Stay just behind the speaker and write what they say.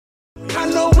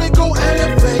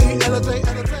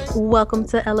Welcome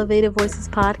to Elevated Voices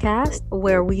Podcast,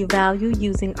 where we value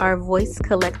using our voice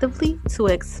collectively to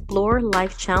explore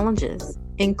life challenges,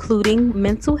 including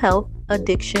mental health,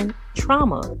 addiction,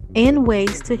 trauma, and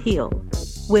ways to heal.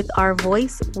 With our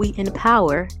voice, we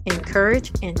empower,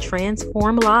 encourage, and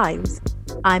transform lives.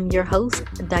 I'm your host,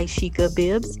 Daishika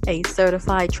Bibbs, a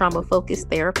certified trauma-focused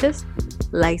therapist,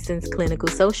 licensed clinical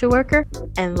social worker,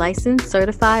 and licensed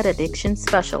certified addiction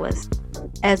specialist.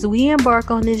 As we embark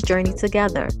on this journey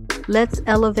together, let's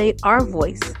elevate our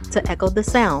voice to echo the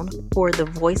sound for the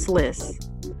voiceless.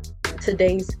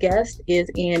 Today's guest is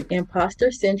an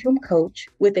imposter syndrome coach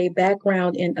with a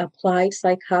background in applied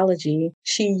psychology.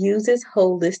 She uses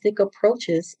holistic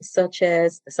approaches such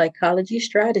as psychology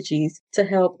strategies to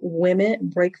help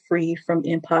women break free from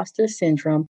imposter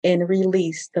syndrome and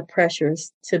release the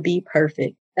pressures to be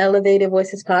perfect. Elevated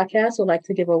Voices Podcast would like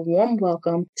to give a warm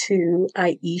welcome to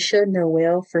Aisha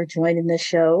Noel for joining the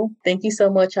show. Thank you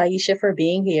so much, Aisha, for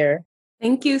being here.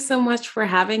 Thank you so much for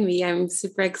having me. I'm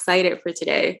super excited for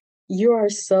today. You are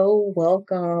so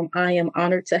welcome. I am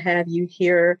honored to have you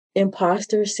here.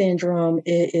 Imposter syndrome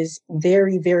is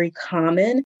very, very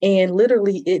common, and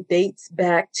literally it dates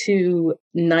back to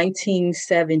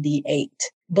 1978.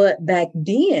 But back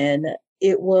then,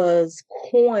 it was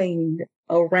coined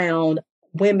around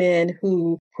women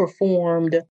who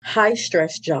performed high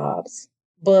stress jobs.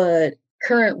 But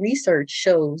current research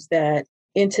shows that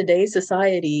in today's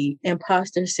society,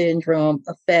 imposter syndrome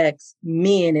affects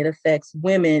men, it affects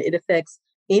women, it affects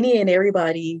any and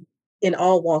everybody in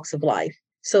all walks of life.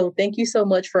 So thank you so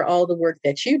much for all the work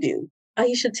that you do.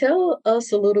 Aisha, tell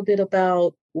us a little bit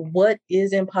about what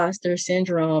is imposter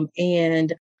syndrome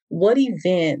and what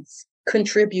events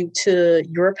contribute to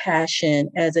your passion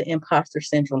as an imposter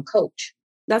syndrome coach.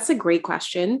 That's a great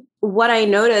question. What I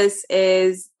notice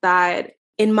is that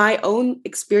in my own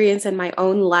experience and my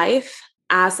own life,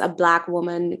 as a Black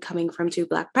woman coming from two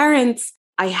Black parents,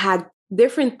 I had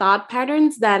different thought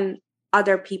patterns than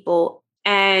other people.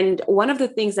 And one of the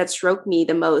things that struck me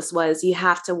the most was you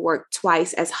have to work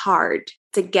twice as hard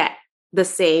to get the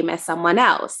same as someone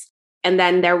else. And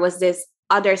then there was this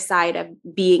other side of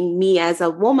being me as a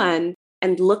woman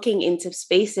and looking into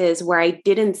spaces where I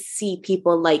didn't see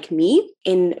people like me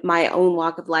in my own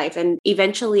walk of life. And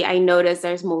eventually I noticed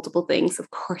there's multiple things, of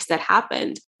course, that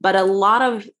happened, but a lot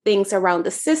of things around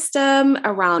the system,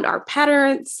 around our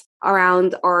patterns,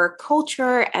 around our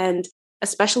culture, and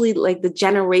especially like the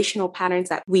generational patterns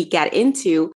that we get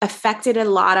into affected a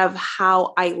lot of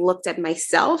how I looked at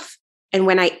myself. And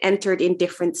when I entered in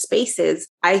different spaces,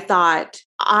 I thought,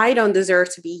 I don't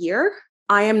deserve to be here.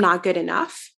 I am not good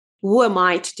enough. Who am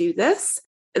I to do this?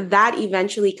 That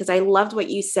eventually, because I loved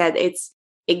what you said,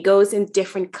 it goes in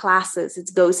different classes. It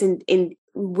goes in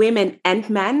women and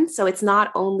men. So it's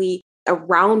not only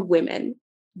around women,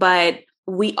 but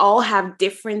we all have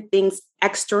different things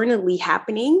externally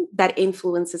happening that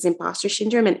influences imposter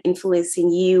syndrome and influencing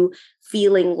you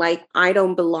feeling like I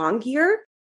don't belong here.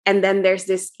 And then there's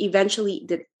this eventually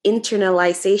the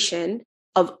internalization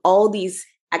of all these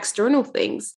external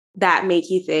things that make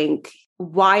you think,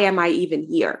 why am I even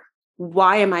here?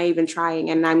 Why am I even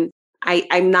trying? And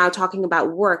I'm now talking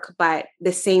about work, but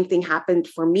the same thing happened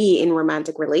for me in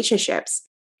romantic relationships.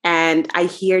 And I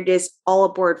hear this all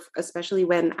aboard, especially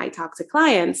when I talk to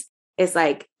clients. It's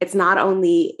like, it's not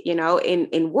only,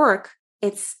 in work,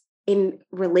 it's in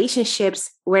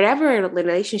relationships, wherever a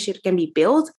relationship can be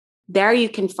built, there you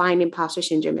can find imposter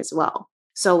syndrome as well.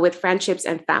 So with friendships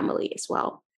and family as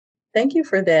well. Thank you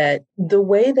for that. The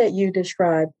way that you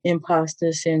describe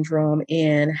imposter syndrome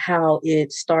and how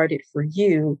it started for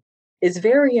you is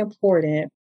very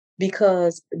important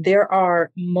because there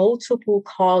are multiple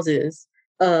causes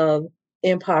of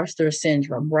imposter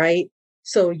syndrome, right?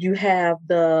 So you have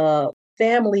the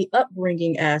family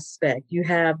upbringing aspect, you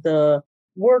have the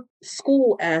work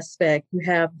school aspect, you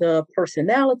have the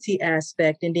personality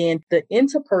aspect, and then the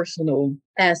interpersonal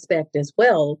aspect as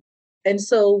well. And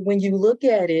so when you look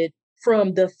at it,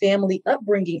 from the family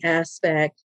upbringing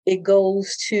aspect, it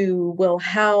goes to, well,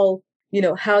 how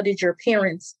did your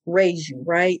parents raise you,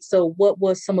 right? So what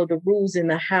was some of the rules in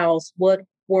the house? What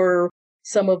were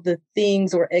some of the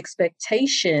things or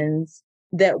expectations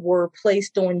that were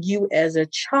placed on you as a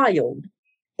child?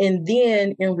 And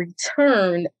then in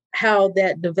return, how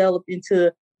that developed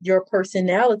into your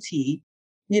personality.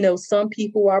 Some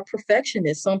people are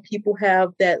perfectionists. Some people have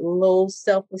that low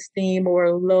self-esteem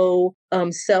or low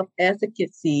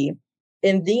self-efficacy.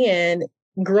 And then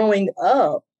growing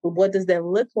up, what does that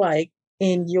look like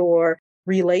in your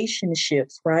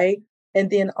relationships, right? And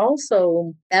then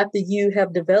also, after you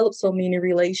have developed so many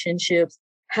relationships,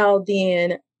 how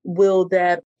then will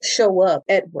that show up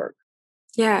at work?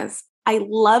 Yes. I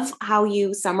love how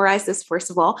you summarize this,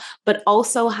 first of all, but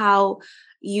also how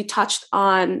you touched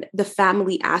on the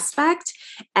family aspect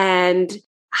and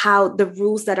how the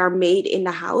rules that are made in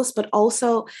the house, but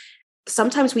also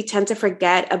sometimes we tend to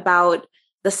forget about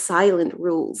the silent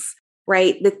rules,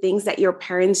 right? The things that your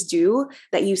parents do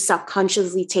that you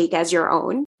subconsciously take as your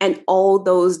own, and all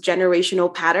those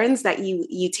generational patterns that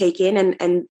you take in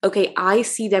and okay, I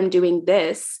see them doing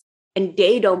this and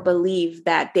they don't believe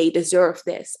that they deserve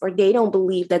this, or they don't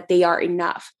believe that they are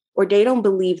enough, or they don't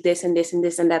believe this and this and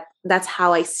this, and that's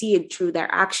how I see it through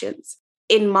their actions.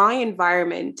 In my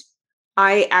environment,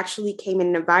 I actually came in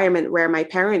an environment where my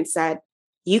parents said,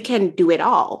 you can do it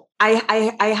all.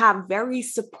 I have very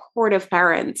supportive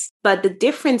parents, but the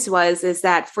difference is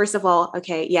that, first of all,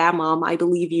 okay, yeah, mom, I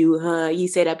believe you. You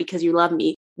say that because you love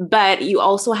me, but you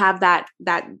also have that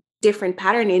different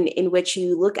pattern in which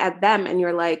you look at them and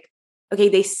you're like, okay,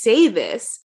 they say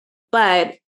this,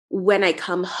 but when I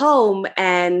come home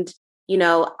and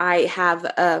I have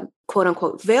a quote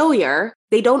unquote failure,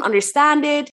 they don't understand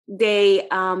it. They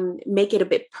make it a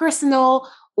bit personal,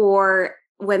 or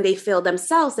when they fail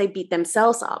themselves, they beat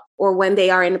themselves up. Or when they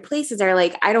are in places, they're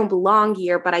like, I don't belong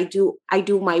here, but I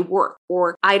do my work.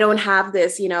 Or I don't have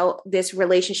this, this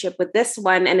relationship with this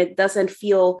one, and it doesn't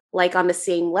feel like on the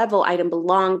same level. I don't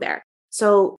belong there.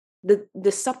 So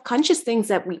the subconscious things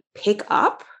that we pick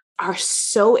up are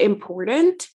so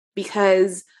important,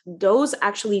 because those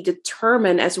actually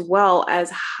determine as well as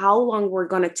how long we're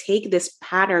going to take this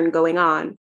pattern going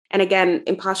on. And again,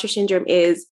 imposter syndrome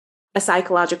is a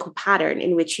psychological pattern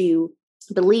in which you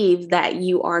believe that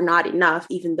you are not enough,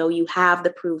 even though you have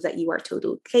the proof that you are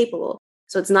totally capable.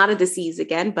 So it's not a disease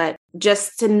again, but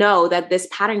just to know that this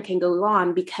pattern can go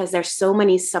on because there's so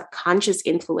many subconscious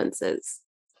influences.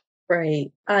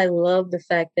 Right. I love the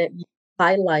fact that you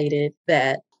highlighted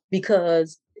that,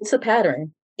 because it's a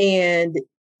pattern and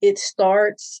it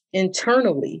starts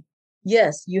internally.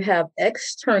 Yes, you have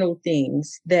external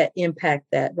things that impact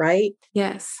that, right?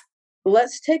 Yes.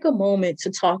 Let's take a moment to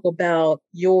talk about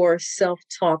your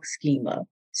self-talk schema.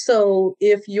 So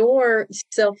if your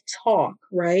self-talk,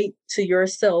 right, to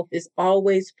yourself is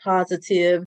always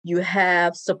positive, you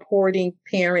have supporting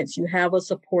parents, you have a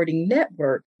supporting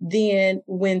network, then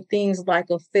when things like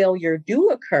a failure do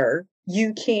occur,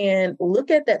 you can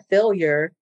look at that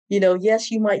failure.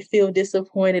 Yes, you might feel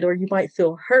disappointed or you might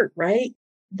feel hurt, right?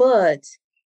 But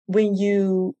when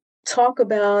you talk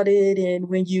about it and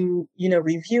when you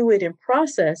review it and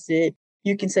process it,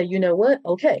 you can say, you know what?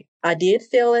 Okay, I did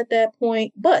fail at that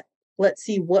point, but let's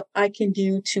see what I can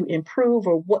do to improve,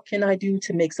 or what can I do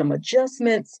to make some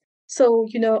adjustments so,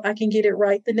 I can get it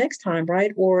right the next time,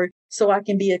 right? Or so I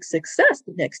can be a success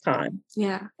the next time.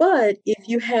 Yeah. But if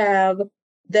you have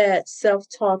that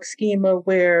self-talk schema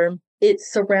where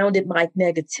it's surrounded by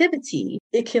negativity,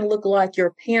 it can look like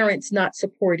your parents not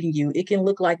supporting you. It can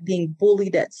look like being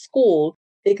bullied at school.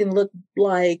 It can look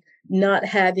like not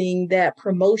having that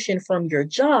promotion from your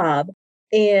job.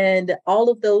 And all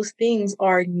of those things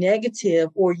are negative,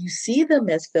 or you see them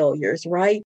as failures,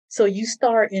 right? So you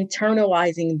start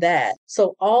internalizing that.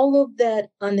 So all of that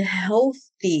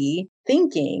unhealthy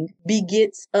thinking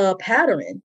begets a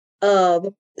pattern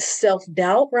of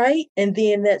self-doubt, right? And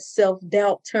then that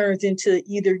self-doubt turns into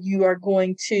either you are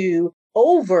going to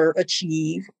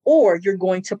overachieve or you're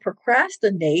going to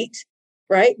procrastinate,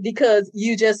 right? Because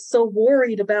you just so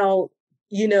worried about,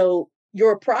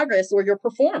 your progress or your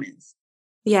performance.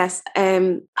 Yes,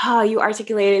 you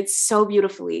articulated so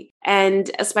beautifully,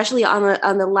 and especially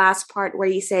on the last part where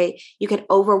you say you can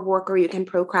overwork or you can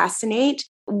procrastinate.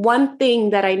 One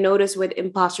thing that I notice with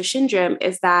imposter syndrome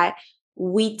is that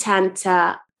we tend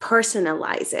to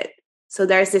personalize it. So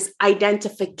there's this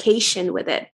identification with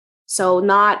it. So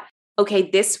not, okay,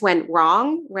 this went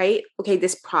wrong, right? Okay,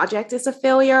 this project is a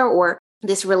failure, or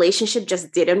this relationship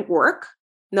just didn't work.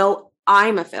 No,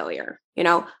 I'm a failure.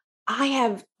 I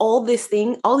have all these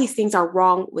things are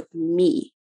wrong with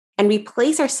me. And we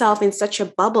place ourselves in such a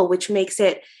bubble, which makes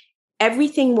it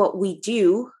everything what we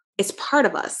do is part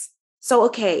of us. So,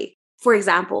 okay, for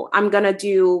example, I'm going to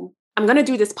do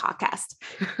this podcast,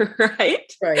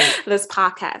 right? Right. This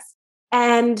podcast.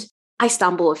 And I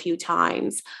stumble a few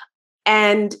times.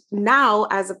 And now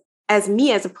as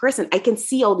a person, I can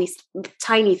see all these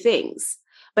tiny things.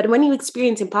 But when you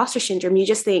experience imposter syndrome, you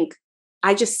just think,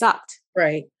 I just sucked.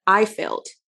 Right. I failed.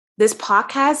 This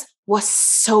podcast was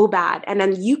so bad. And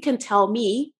then you can tell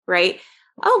me, right?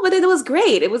 Oh, but it was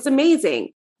great. It was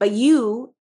amazing. But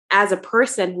you, as a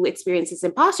person who experiences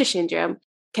imposter syndrome,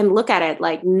 can look at it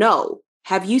like, no,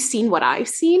 have you seen what I've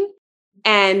seen?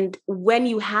 And when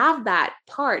you have that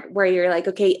part where you're like,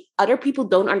 okay, other people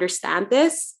don't understand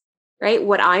this, right?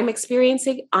 What I'm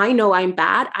experiencing, I know I'm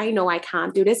bad. I know I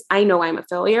can't do this. I know I'm a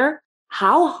failure.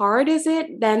 How hard is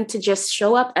it then to just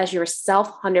show up as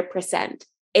yourself 100%?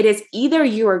 It is either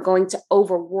you are going to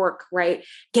overwork, right?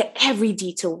 Get every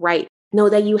detail right. Know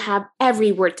that you have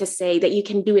every word to say, that you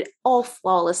can do it all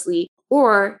flawlessly,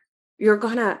 or you're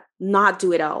going to not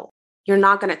do it all. You're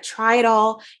not going to try it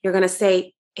all. You're going to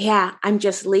say, yeah, I'm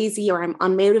just lazy, or I'm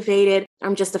unmotivated.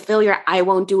 I'm just a failure. I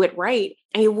won't do it right.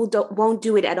 And you won't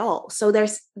do it at all. So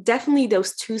there's definitely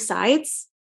those two sides,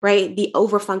 right? The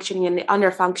overfunctioning and the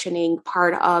underfunctioning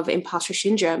part of imposter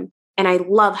syndrome. And I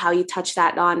love how you touch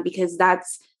that on, because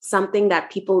that's something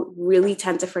that people really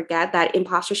tend to forget, that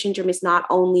imposter syndrome is not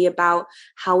only about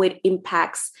how it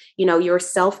impacts, your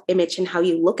self-image and how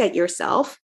you look at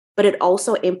yourself, but it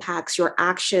also impacts your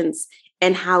actions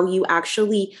and how you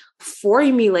actually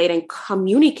formulate and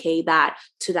communicate that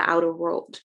to the outer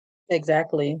world.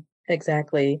 Exactly.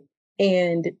 Exactly.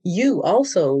 And you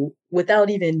also, without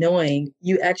even knowing,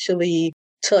 you actually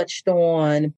touched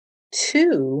on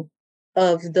two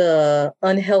of the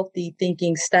unhealthy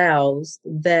thinking styles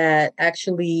that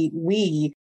actually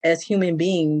we as human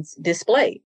beings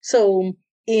display. So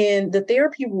in the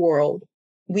therapy world,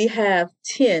 we have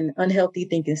 10 unhealthy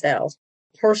thinking styles: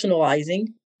 personalizing.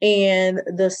 And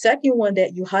the second one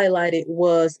that you highlighted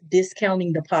was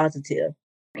discounting the positive.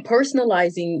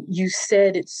 Personalizing, you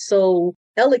said it so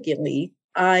elegantly.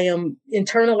 I am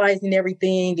internalizing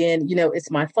everything and, it's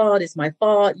my fault,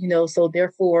 so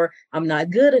therefore I'm not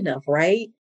good enough, right?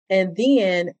 And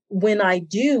then when I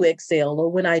do excel or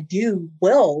when I do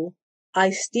well, I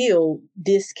still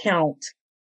discount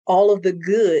all of the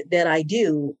good that I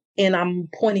do. And I'm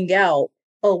pointing out,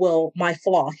 oh, well, my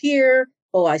flaw here.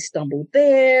 Oh, I stumbled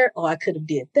there. Oh, I could have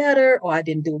did better. Or I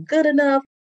didn't do good enough.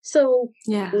 So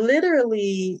Yeah.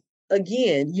 literally,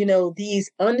 again,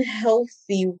 these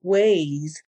unhealthy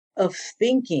ways of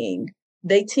thinking,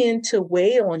 they tend to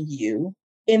weigh on you.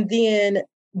 And then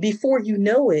before you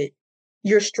know it,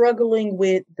 you're struggling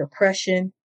with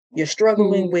depression. You're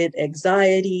struggling with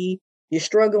anxiety. You're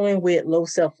struggling with low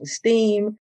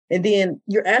self-esteem. And then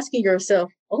you're asking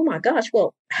yourself, oh my gosh,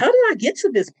 well, how did I get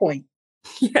to this point?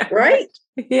 Yeah. Right?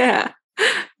 Yeah.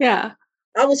 Yeah.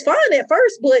 I was fine at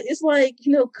first, but it's like,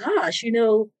 gosh,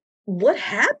 what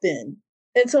happened?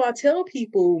 And so I tell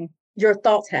people, your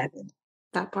thoughts happen.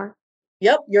 That part.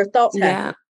 Yep, your thoughts Yeah.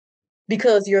 happen.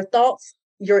 Because your thoughts,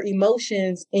 your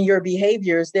emotions, and your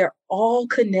behaviors, they're all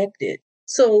connected.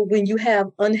 So when you have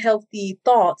unhealthy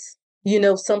thoughts,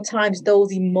 sometimes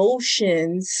those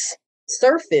emotions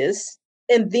surface,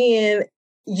 and then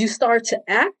you start to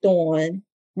act on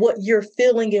what you're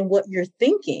feeling and what you're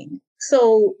thinking.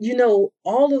 So,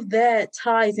 all of that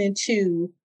ties into,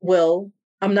 well,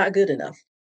 I'm not good enough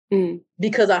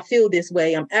because I feel this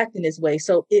way, I'm acting this way,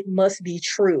 so it must be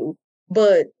true.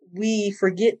 But we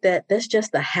forget that that's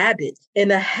just a habit,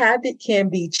 and a habit can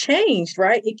be changed,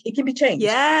 right? It can be changed.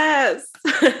 Yes.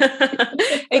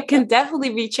 It can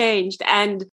definitely be changed.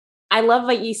 And I love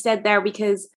what you said there,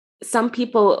 because some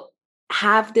people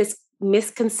have this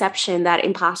misconception that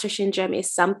imposter syndrome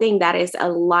is something that is a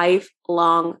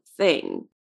lifelong thing.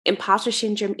 Imposter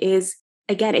syndrome is,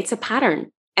 again, it's a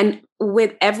pattern. And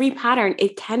with every pattern,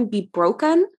 it can be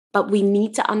broken, but we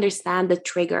need to understand the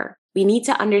trigger. We need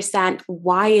to understand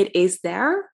why it is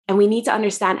there. And we need to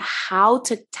understand how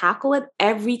to tackle it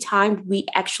every time we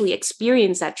actually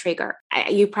experience that trigger.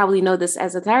 You probably know this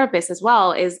as a therapist as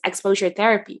well, is exposure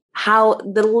therapy. How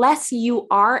the less you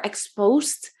are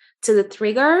exposed to the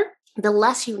trigger, the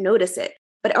less you notice it.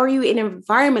 But are you in an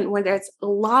environment where there's a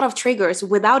lot of triggers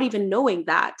without even knowing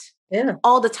that? Yeah.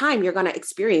 All the time, you're going to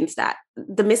experience that.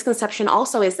 The misconception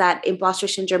also is that imposter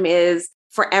syndrome is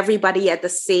for everybody at the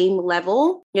same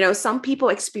level. Some people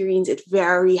experience it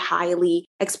very highly,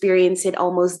 experience it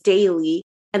almost daily,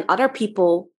 and other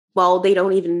people, well, they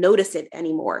don't even notice it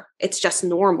anymore. It's just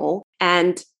normal,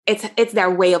 and it's their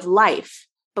way of life.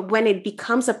 But when it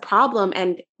becomes a problem,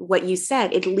 and what you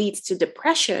said, it leads to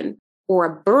depression or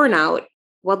a burnout,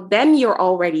 well, then you're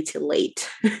already too late.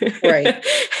 Right.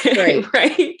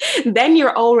 Right. Then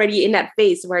you're already in that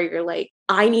phase where you're like,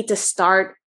 I need to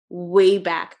start way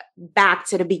back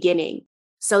to the beginning.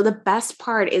 So the best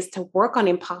part is to work on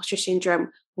imposter syndrome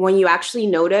when you actually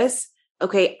notice,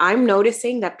 okay, I'm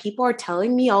noticing that people are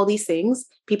telling me all these things.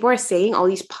 People are saying all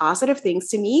these positive things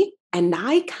to me, and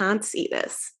I can't see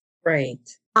this. Right.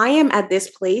 I am at this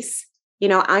place,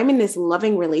 I'm in this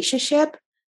loving relationship,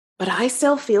 but I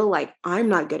still feel like I'm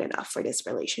not good enough for this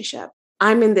relationship.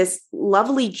 I'm in this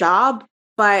lovely job,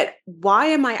 but why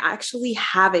am I actually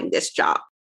having this job?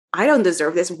 I don't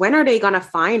deserve this. When are they going to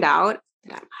find out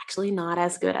that I'm actually not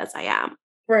as good as I am?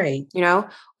 Right. You know,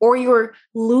 or you're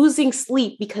losing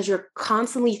sleep because you're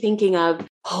constantly thinking of,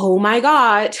 oh my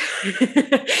God,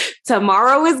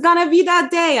 tomorrow is going to be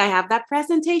that day. I have that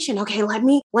presentation. Okay, let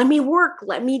me work.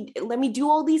 Let me do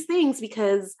all these things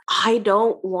because I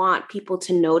don't want people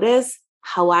to notice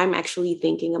how I'm actually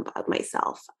thinking about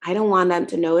myself. I don't want them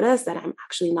to notice that I'm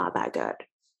actually not that good.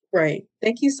 Right.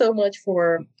 Thank you so much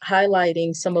for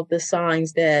highlighting some of the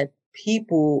signs that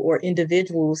people or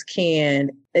individuals can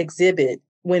exhibit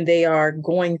when they are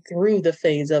going through the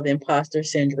phase of imposter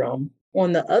syndrome.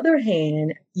 On the other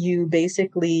hand, you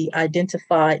basically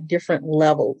identified different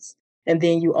levels. And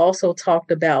then you also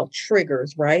talked about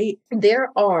triggers, right?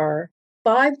 There are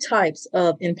 5 types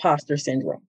of imposter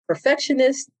syndrome: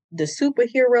 perfectionist, the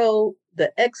superhero,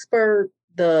 the expert,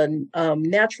 the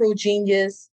natural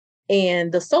genius,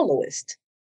 and the soloist.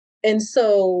 And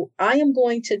so I am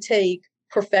going to take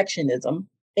perfectionism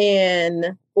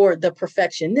or the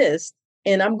perfectionist,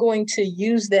 and I'm going to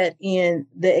use that in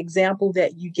the example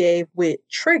that you gave with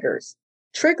triggers.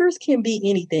 Triggers can be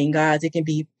anything, guys. It can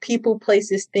be people,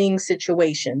 places, things,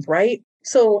 situations, right?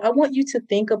 So I want you to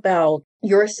think about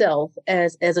yourself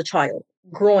as a child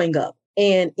growing up.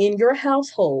 And in your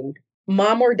household,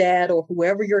 mom or dad or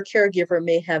whoever your caregiver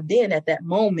may have been at that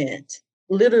moment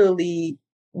literally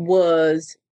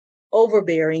was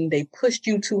overbearing. They pushed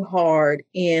you too hard.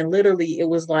 And literally, it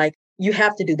was like, you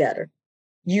have to do better.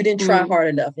 You didn't try hard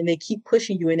enough. And they keep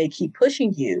pushing you and they keep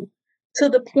pushing you to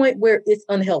the point where it's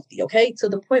unhealthy. Okay. To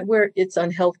the point where it's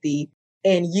unhealthy.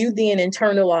 And you then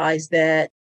internalize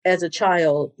that as a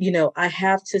child, I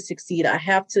have to succeed. I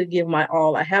have to give my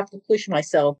all. I have to push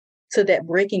myself to that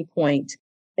breaking point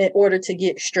in order to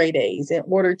get straight A's, in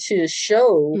order to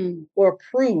show or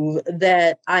prove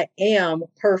that I am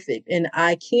perfect and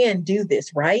I can do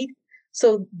this, right?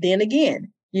 So then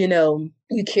again,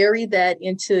 you carry that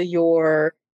into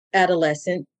your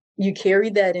adolescent, you carry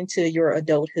that into your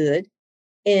adulthood.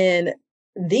 And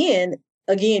then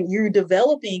again, you're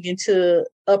developing into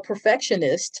a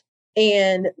perfectionist.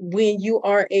 And when you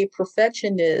are a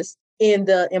perfectionist in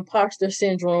the imposter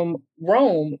syndrome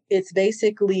realm, it's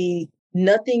basically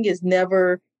nothing is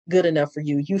never good enough for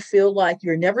you. You feel like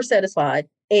you're never satisfied.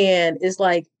 And it's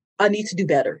like, I need to do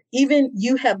better. Even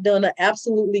you have done an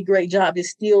absolutely great job. It's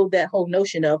still that whole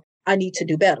notion of, I need to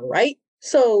do better, right?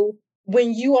 So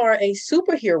when you are a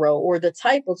superhero or the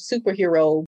type of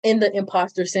superhero in the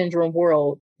imposter syndrome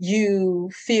world,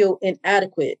 you feel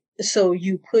inadequate. So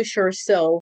you push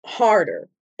yourself harder.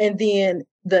 And then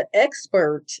the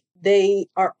expert, they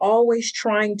are always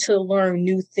trying to learn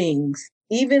new things,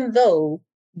 even though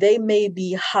they may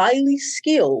be highly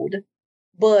skilled,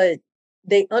 but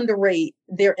they underrate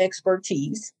their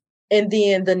expertise. And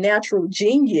then the natural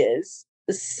genius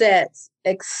sets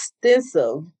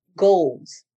extensive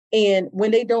goals. And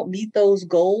when they don't meet those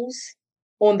goals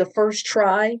on the first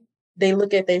try, they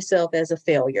look at themselves as a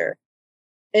failure.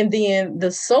 And then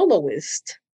the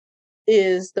soloist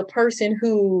is the person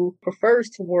who prefers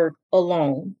to work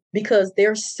alone because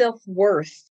their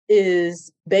self-worth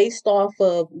is based off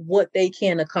of what they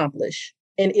can accomplish.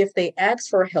 And if they ask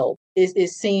for help,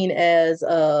 is seen as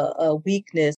a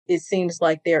weakness. It seems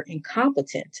like they're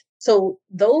incompetent. So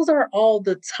those are all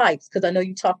the types, because I know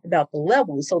you talked about the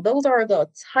levels. So those are the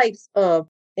types of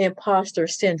imposter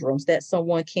syndromes that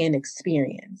someone can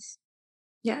experience.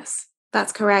 Yes,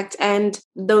 that's correct. And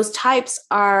those types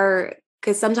are,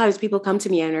 because sometimes people come to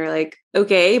me and are like,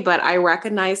 okay, but I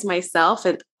recognize myself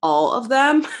in all of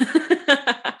them.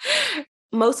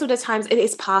 Most of the times it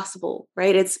is possible,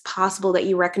 right? It's possible that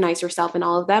you recognize yourself in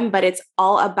all of them, but it's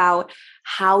all about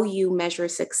how you measure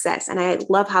success. And I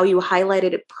love how you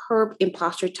highlighted it per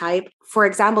imposter type. For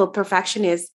example,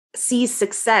 perfectionist sees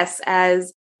success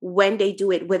as when they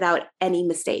do it without any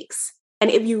mistakes. And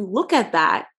if you look at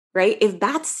that, right, if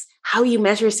that's how you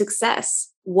measure success,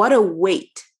 what a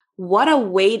weight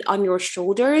on your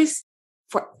shoulders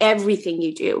for everything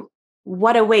you do.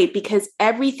 What a weight, because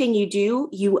everything you do,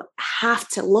 you have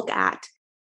to look at,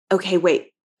 okay, wait,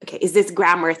 okay, is this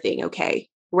grammar thing okay?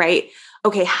 Right?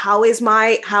 Okay, how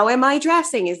am I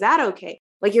dressing? Is that okay?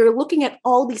 Like you're looking at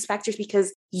all these factors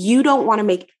because you don't want to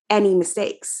make any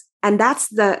mistakes. And that's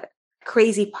the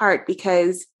crazy part,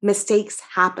 because mistakes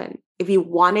happen if you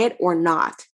want it or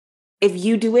not, if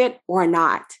you do it or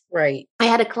not. Right. I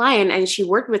had a client and she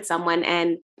worked with someone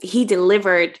and he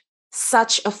delivered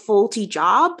such a faulty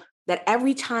job that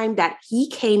every time that he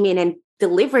came in and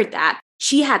delivered that,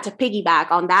 she had to piggyback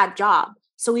on that job.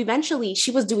 So eventually she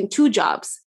was doing 2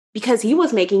 jobs because he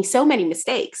was making so many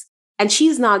mistakes. And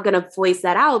she's not going to voice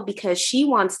that out because she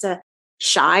wants to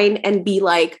shine and be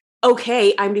like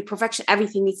okay, I'm the perfection.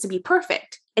 Everything needs to be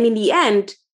perfect. And in the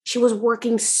end, she was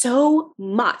working so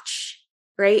much,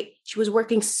 right? She was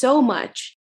working so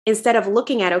much instead of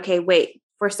looking at, okay, wait,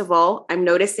 first of all, I'm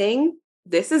noticing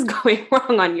this is going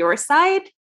wrong on your side,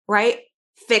 right?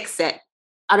 Fix it.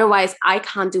 Otherwise, I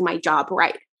can't do my job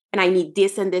right. And I need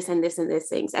this and this and this and this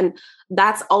things. And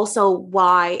that's also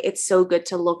why it's so good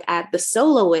to look at the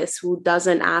soloist who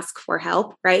doesn't ask for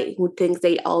help, right? Who thinks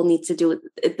they all need to do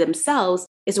it themselves,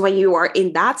 is when you are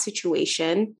in that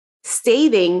situation,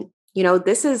 stating,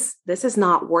 this is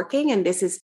not working and this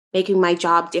is making my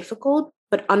job difficult,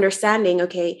 but understanding,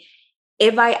 okay,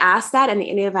 if I ask that and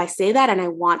if I say that and I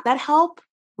want that help,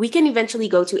 we can eventually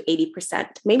go to 80%,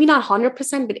 maybe not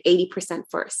 100%, but 80%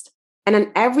 first. And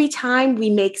then every time we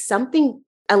make something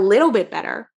a little bit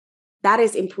better, that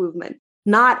is improvement,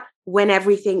 not when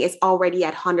everything is already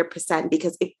at 100%.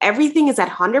 Because if everything is at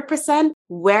 100%,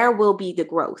 where will be the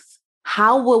growth?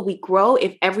 How will we grow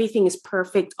if everything is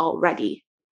perfect already?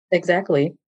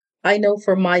 Exactly. I know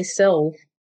for myself,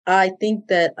 I think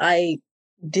that I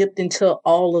dipped into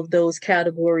all of those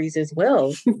categories as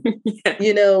well.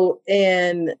 Yeah.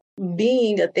 And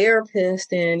being a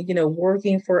therapist and,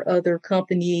 working for other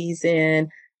companies and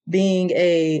being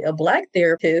a Black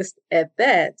therapist at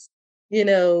that,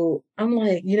 I'm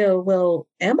like, well,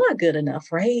 am I good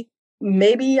enough, right?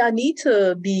 Maybe I need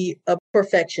to be a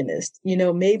perfectionist,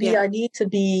 maybe Yeah. I need to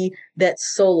be that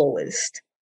soloist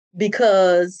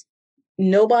because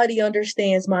nobody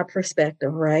understands my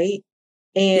perspective, right?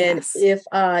 And Yes. if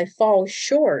I fall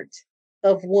short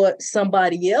of what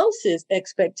somebody else's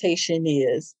expectation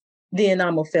is, then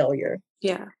I'm a failure.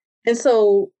 Yeah. And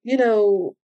so,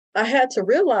 I had to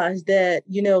realize that,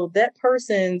 that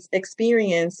person's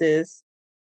experiences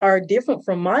are different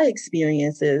from my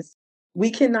experiences.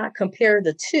 We cannot compare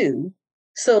the two.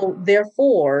 So,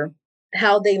 therefore,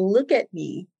 how they look at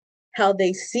me, how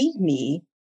they see me,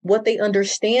 what they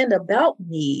understand about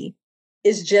me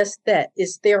is just that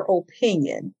it's their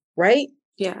opinion, right?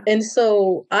 Yeah. And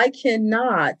so I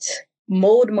cannot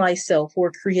mold myself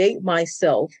or create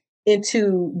myself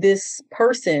into this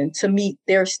person to meet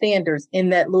their standards in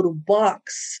that little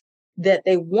box that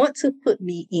they want to put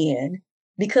me in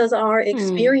because our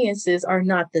experiences are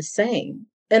not the same.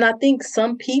 And I think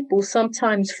some people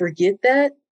sometimes forget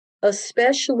that,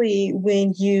 especially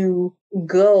when you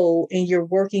go and you're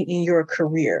working in your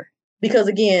career. Because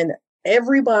again,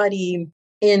 everybody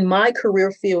in my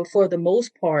career field, for the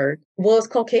most part, was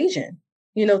Caucasian.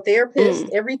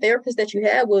 Every therapist that you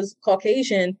had was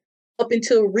Caucasian up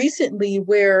until recently,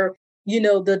 where,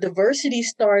 the diversity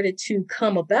started to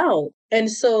come about. And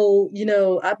so,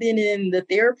 I've been in the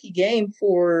therapy game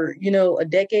for, a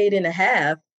decade and a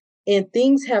half, and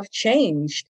things have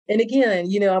changed. And again,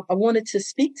 I wanted to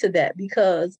speak to that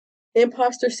because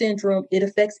imposter syndrome, it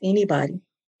affects anybody,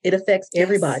 it affects Yes.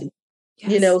 everybody.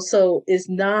 Yes. So it's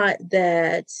not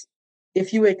that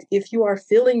if you are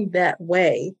feeling that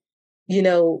way,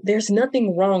 there's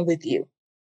nothing wrong with you.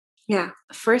 Yeah.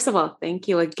 First of all, thank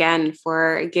you again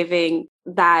for giving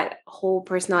that whole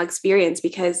personal experience,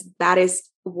 because that is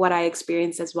what I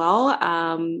experienced as well.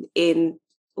 In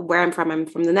where I'm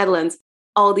from the Netherlands.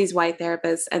 All these white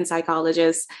therapists and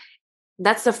psychologists,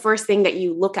 that's the first thing that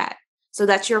you look at. So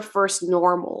that's your first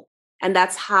normal. And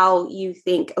that's how you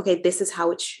think, okay, this is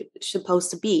how it's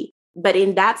supposed to be. But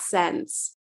in that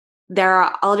sense, there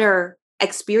are other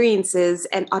experiences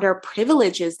and other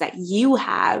privileges that you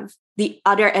have, the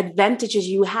other advantages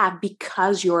you have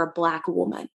because you're a Black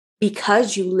woman,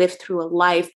 because you lived through a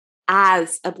life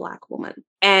as a Black woman.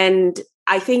 And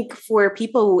I think for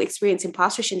people who experience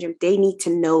imposter syndrome, they need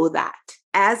to know that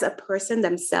as a person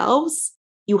themselves,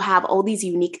 you have all these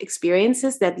unique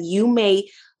experiences that you may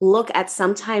look at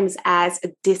sometimes as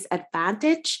a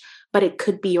disadvantage, but it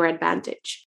could be your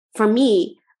advantage. For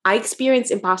me, I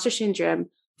experienced imposter syndrome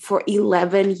for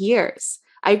 11 years.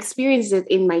 I experienced it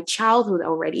in my childhood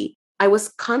already. I was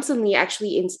constantly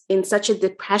actually in such a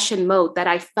depression mode that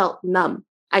I felt numb.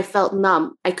 I felt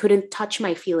numb. I couldn't touch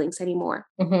my feelings anymore.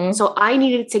 Mm-hmm. So I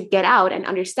needed to get out and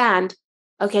understand,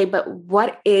 okay, but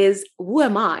who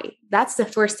am I? That's the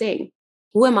first thing.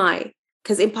 Who am I?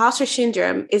 Because imposter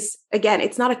syndrome is, again,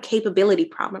 it's not a capability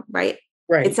problem, right?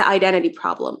 Right. It's an identity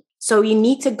problem. So you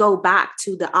need to go back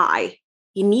to the I.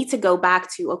 You need to go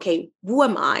back to, okay, who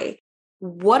am I?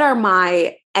 What are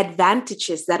my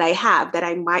advantages that I have that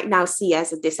I might now see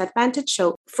as a disadvantage?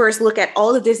 So first look at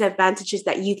all the disadvantages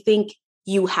that you think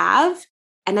you have,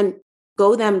 and then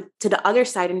go them to the other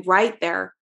side and write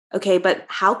there, okay, but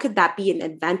how could that be an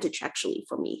advantage actually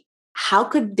for me? How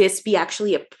could this be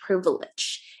actually a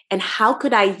privilege? And how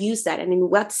could I use that? And in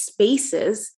what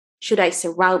spaces should I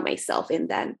surround myself in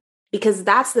then? Because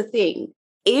that's the thing.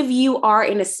 If you are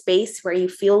in a space where you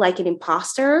feel like an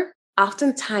imposter,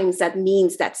 oftentimes that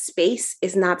means that space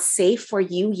is not safe for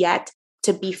you yet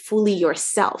to be fully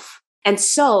yourself. And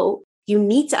so you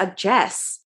need to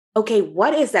address, okay,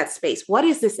 what is that space? What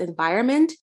is this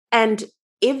environment? And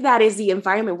if that is the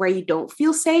environment where you don't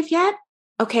feel safe yet,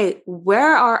 okay,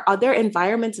 where are other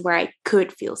environments where I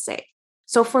could feel safe?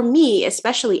 So for me,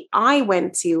 especially, I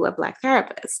went to a Black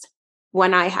therapist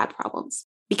when I had problems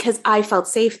because I felt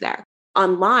safe there.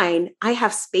 Online, I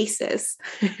have spaces,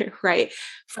 right?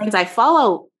 Friends I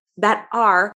follow that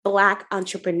are Black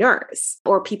entrepreneurs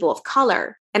or people of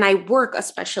color. And I work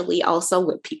especially also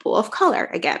with people of color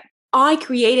again. I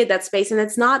created that space. And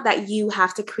it's not that you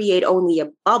have to create only a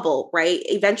bubble, right?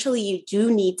 Eventually, you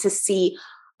do need to see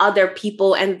other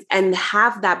people and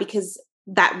have that, because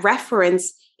that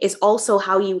reference is also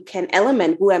how you can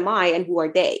element who am I and who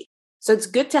are they. So it's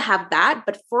good to have that.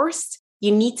 But first,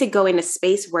 you need to go in a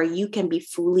space where you can be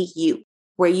fully you,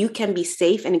 where you can be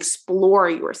safe and explore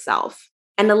yourself.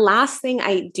 And the last thing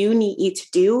I do need you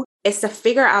to do is to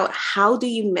figure out, how do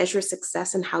you measure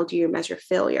success and how do you measure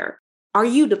failure? Are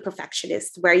you the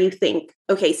perfectionist where you think,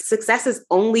 okay, success is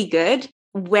only good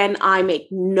when I make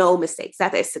no mistakes?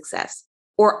 That is success.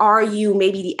 Or are you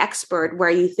maybe the expert where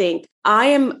you think, I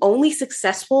am only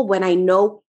successful when I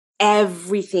know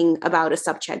everything about a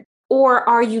subject? Or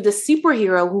are you the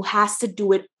superhero who has to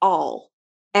do it all,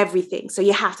 everything? So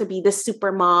you have to be the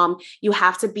super mom, you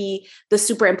have to be the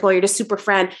super employer, the super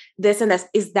friend, this and this.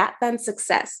 Is that then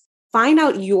success? Find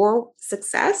out your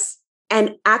success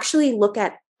and actually look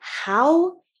at,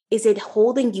 how is it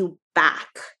holding you back,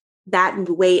 that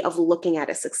way of looking at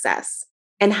a success?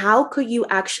 And how could you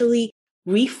actually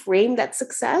reframe that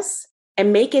success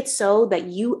and make it so that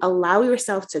you allow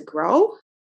yourself to grow?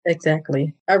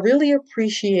 Exactly. I really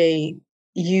appreciate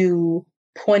you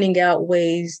pointing out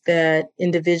ways that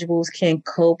individuals can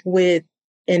cope with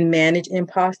and manage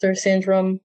imposter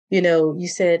syndrome. You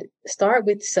said start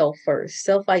with self first.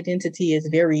 Self identity is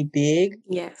very big.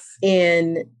 Yes.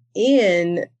 And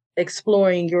in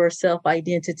exploring your self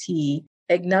identity,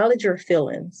 acknowledge your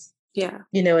feelings. Yeah.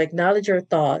 Acknowledge your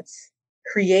thoughts,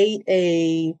 create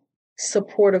a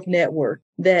supportive network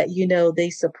that, they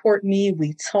support me,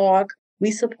 we talk,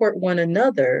 we support one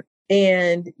another.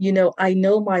 And, I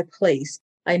know my place.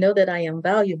 I know that I am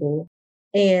valuable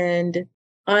and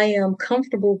I am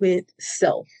comfortable with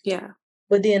self. Yeah.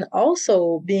 But then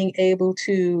also being able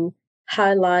to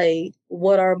highlight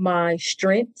what are my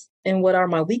strengths and what are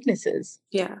my weaknesses.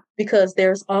 Yeah. Because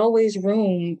there's always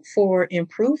room for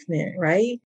improvement,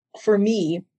 right? For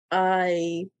me,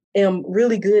 I am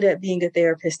really good at being a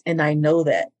therapist, and I know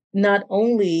that. Not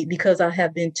only because I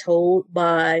have been told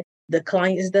by the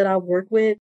clients that I work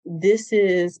with, this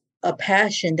is a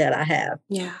passion that I have.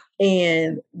 Yeah.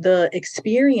 And the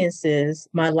experiences,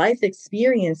 my life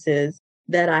experiences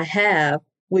that I have,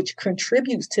 which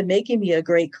contributes to making me a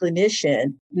great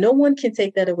clinician, no one can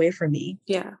take that away from me.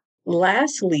 Yeah.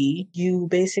 Lastly, you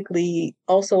basically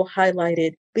also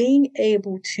highlighted being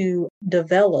able to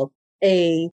develop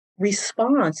a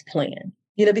response plan,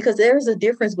 because there's a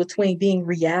difference between being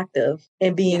reactive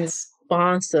and being Yes.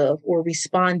 responsive or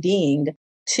responding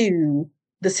to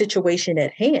the situation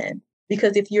at hand.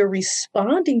 Because if you're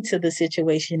responding to the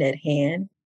situation at hand,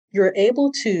 you're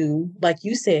able to, like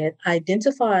you said,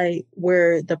 identify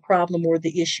where the problem or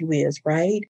the issue is,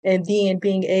 right? And then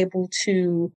being able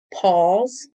to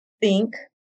pause, think,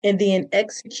 and then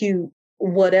execute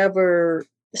whatever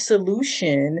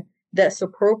solution that's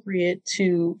appropriate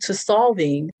to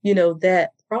solving, that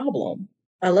problem.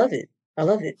 I love it. I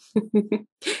love it.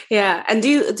 Yeah. And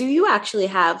do you actually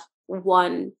have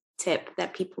one tip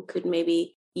that people could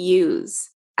maybe use?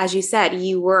 As you said,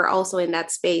 you were also in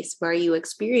that space where you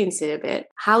experienced it a bit.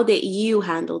 How did you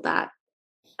handle that?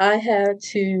 I had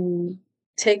to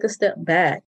take a step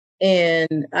back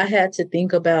and I had to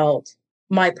think about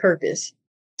my purpose.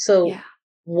 So, Yeah.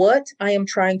 what I am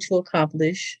trying to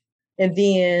accomplish, and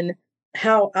then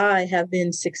how I have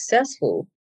been successful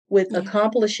with Yeah.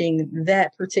 accomplishing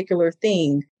that particular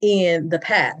thing in the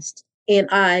past. And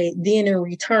I then in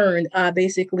return, I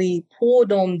basically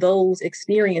pulled on those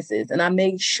experiences and I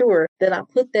made sure that I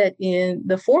put that in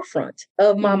the forefront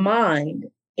of my mind.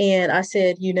 And I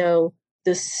said,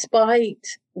 despite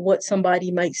what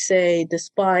somebody might say,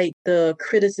 despite the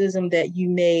criticism that you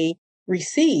may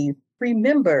receive,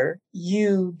 remember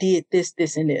you did this,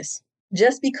 this, and this.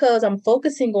 Just because I'm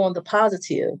focusing on the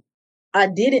positive, I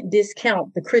didn't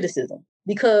discount the criticism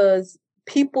because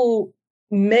people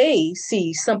may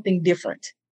see something different.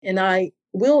 And I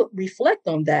will reflect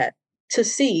on that to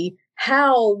see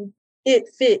how it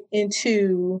fit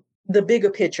into the bigger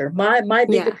picture, my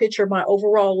bigger picture, my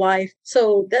overall life.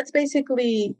 So that's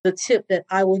basically the tip that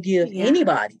I will give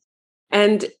anybody.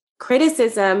 And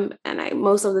criticism, and I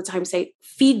most of the time say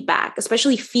feedback,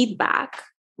 especially feedback,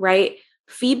 right?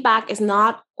 Feedback is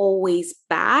not always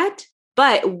bad,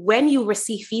 but when you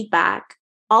receive feedback,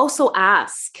 also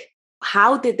ask,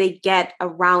 how did they get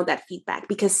around that feedback?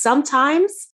 Because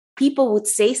sometimes people would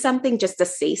say something just to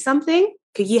say something.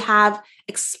 Could you have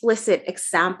explicit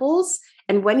examples?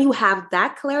 And when you have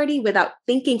that clarity without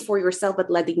thinking for yourself, but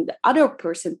letting the other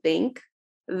person think,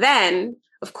 then,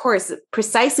 of course,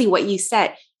 precisely what you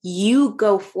said, you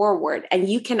go forward and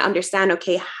you can understand,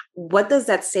 okay, what does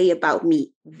that say about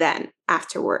me then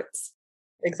afterwards?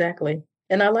 Exactly.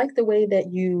 And I like the way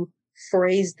that you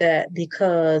phrase that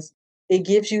because it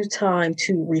gives you time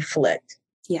to reflect.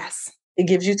 Yes. It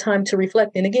gives you time to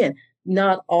reflect. And again,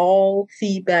 not all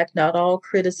feedback, not all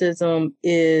criticism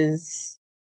is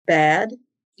bad.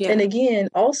 Yeah. And again,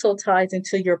 also ties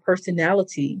into your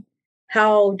personality.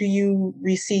 How do you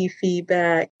receive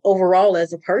feedback overall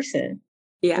as a person?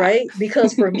 Yeah. Right?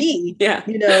 Because for me,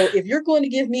 if you're going to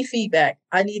give me feedback,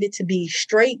 I need it to be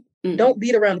straight. Mm-hmm. Don't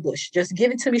beat around the bush. Just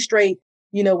give it to me straight.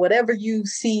 Whatever you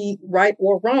see right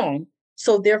or wrong.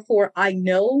 So therefore, I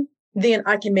know, then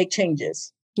I can make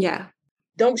changes. Yeah.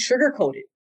 Don't sugarcoat it.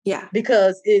 Yeah.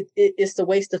 Because it's a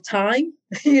waste of time.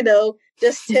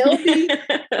 Just tell me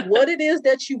what it is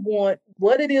that you want,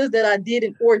 what it is that I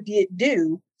did or did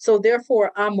do. So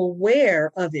therefore, I'm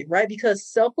aware of it, right? Because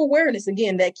self-awareness,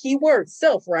 again, that key word,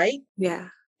 self, right? Yeah.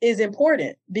 Is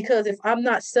important. Because if I'm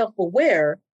not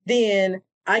self-aware, then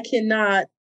I cannot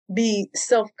be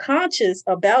self-conscious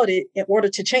about it in order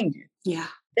to change it. Yeah.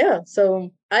 Yeah.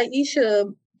 So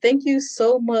Aisha, thank you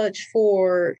so much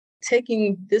for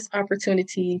taking this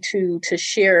opportunity to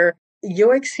share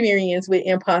your experience with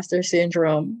imposter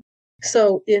syndrome.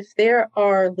 So if there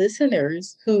are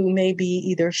listeners who may be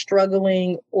either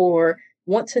struggling or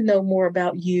want to know more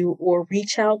about you or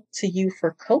reach out to you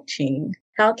for coaching,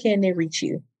 how can they reach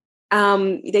you?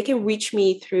 They can reach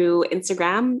me through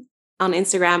Instagram. On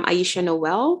Instagram, Aisha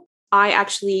Noel. I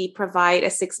actually provide a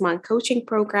 6-month coaching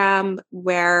program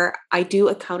where I do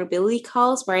accountability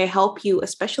calls, where I help you,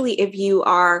 especially if you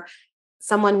are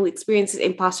someone who experiences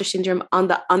imposter syndrome on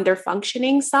the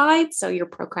under-functioning side. So you're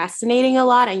procrastinating a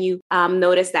lot and you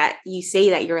notice that you say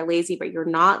that you're lazy, but you're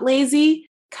not lazy.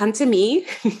 Come to me.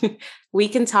 We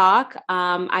can talk.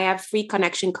 I have free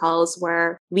connection calls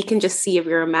where we can just see if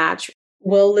you're a match.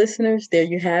 Well, listeners, there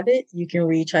you have it. You can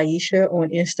reach Aisha on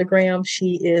Instagram.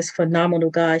 She is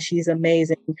phenomenal, guys. She's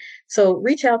amazing. So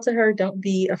reach out to her. Don't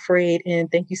be afraid.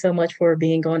 And thank you so much for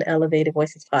being on the Elevated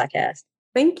Voices podcast.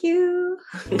 Thank you.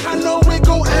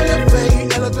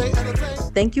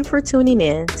 Thank you for tuning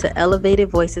in to Elevated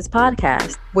Voices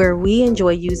podcast, where we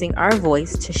enjoy using our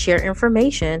voice to share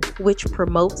information which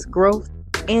promotes growth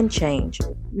and change.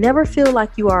 Never feel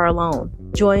like you are alone.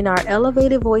 Join our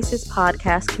Elevated Voices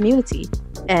podcast community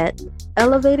at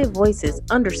Elevated Voices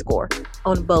 _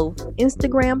 on both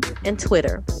Instagram and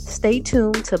Twitter. Stay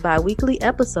tuned to bi-weekly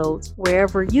episodes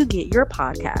wherever you get your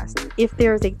podcast. If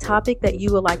there is a topic that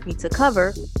you would like me to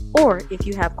cover, or if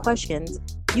you have questions,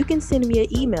 you can send me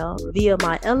an email via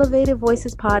my Elevated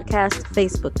Voices podcast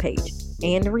Facebook page.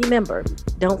 And remember,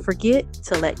 don't forget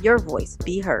to let your voice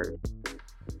be heard.